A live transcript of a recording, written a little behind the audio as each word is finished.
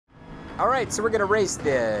Alright, so we're going to race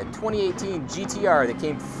the 2018 GTR that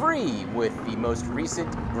came free with the most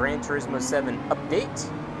recent Gran Turismo 7 update.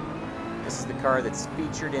 This is the car that's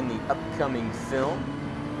featured in the upcoming film.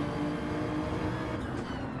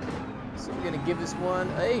 So we're going to give this one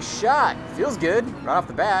a shot. Feels good right off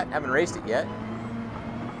the bat. Haven't raced it yet.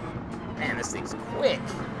 Man, this thing's quick.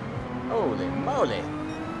 Holy moly.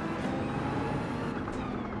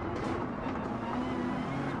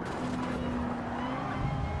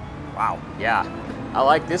 Wow, yeah, I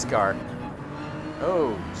like this car.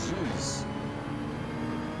 Oh, jeez.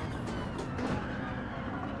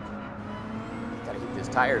 Gotta heat those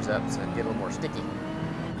tires up so I can get a little more sticky.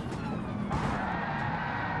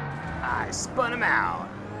 I spun him out.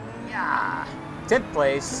 Yeah. 10th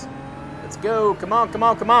place. Let's go. Come on, come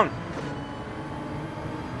on, come on.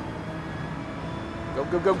 Go,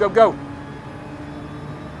 go, go, go, go.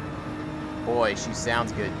 Boy, she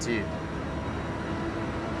sounds good, too.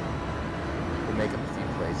 We'll make up a few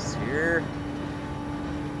places here.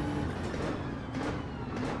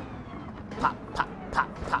 Pop, pop, pop,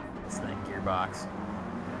 pop. It's that gearbox.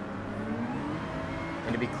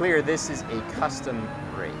 And to be clear, this is a custom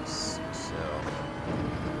race, so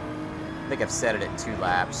I think I've set it at 2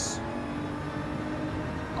 laps.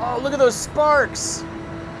 Oh, look at those sparks!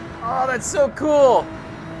 Oh, that's so cool!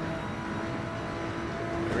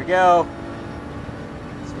 Here we go.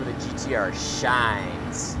 This is where the GTR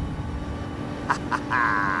shines. Ha ha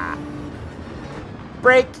ha!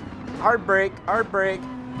 Brake! Hard brake, hard brake.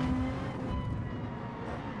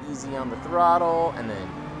 Easy on the throttle, and then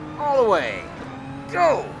all the way.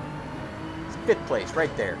 Go! It's 5th place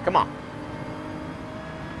right there. Come on.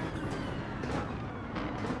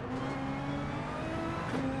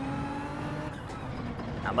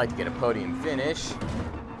 I'd like to get a podium finish.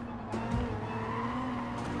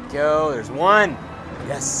 Go. There's one.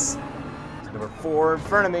 Yes. It's number 4 in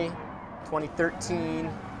front of me. 2013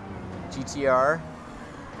 GTR.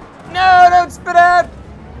 No, don't spit out!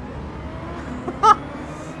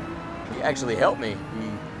 He actually helped me. He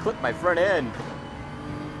clipped my front end.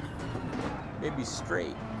 Maybe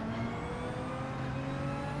straight.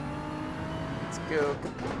 Let's go.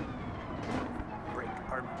 Brake,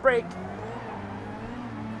 hard brake.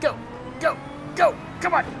 Go, go, go.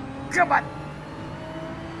 Come on, come on.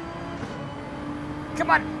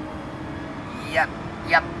 Come on. Yep,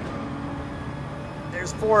 yep.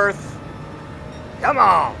 There's 4th. Come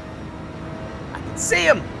on. I can see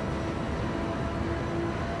him.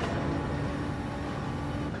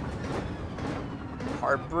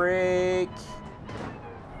 Hard brake.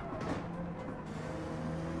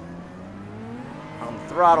 On the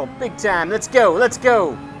throttle, big time. Let's go, let's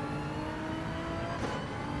go.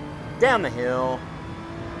 Down the hill.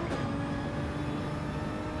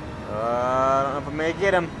 I don't know if I may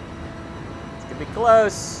get him. It's gonna be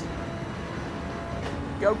close.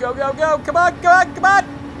 Go, go, go, go. Come on, come on, come on.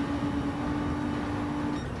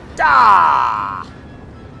 Ah!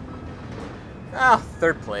 Oh,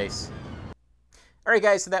 3rd place. Alright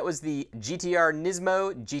guys, so that was the GTR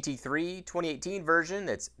Nismo GT3 2018 version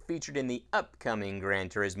that's featured in the upcoming Gran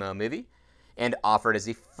Turismo movie and offered as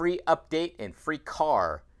a free update and free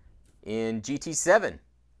car in GT7.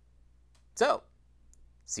 So,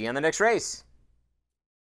 see you on the next race.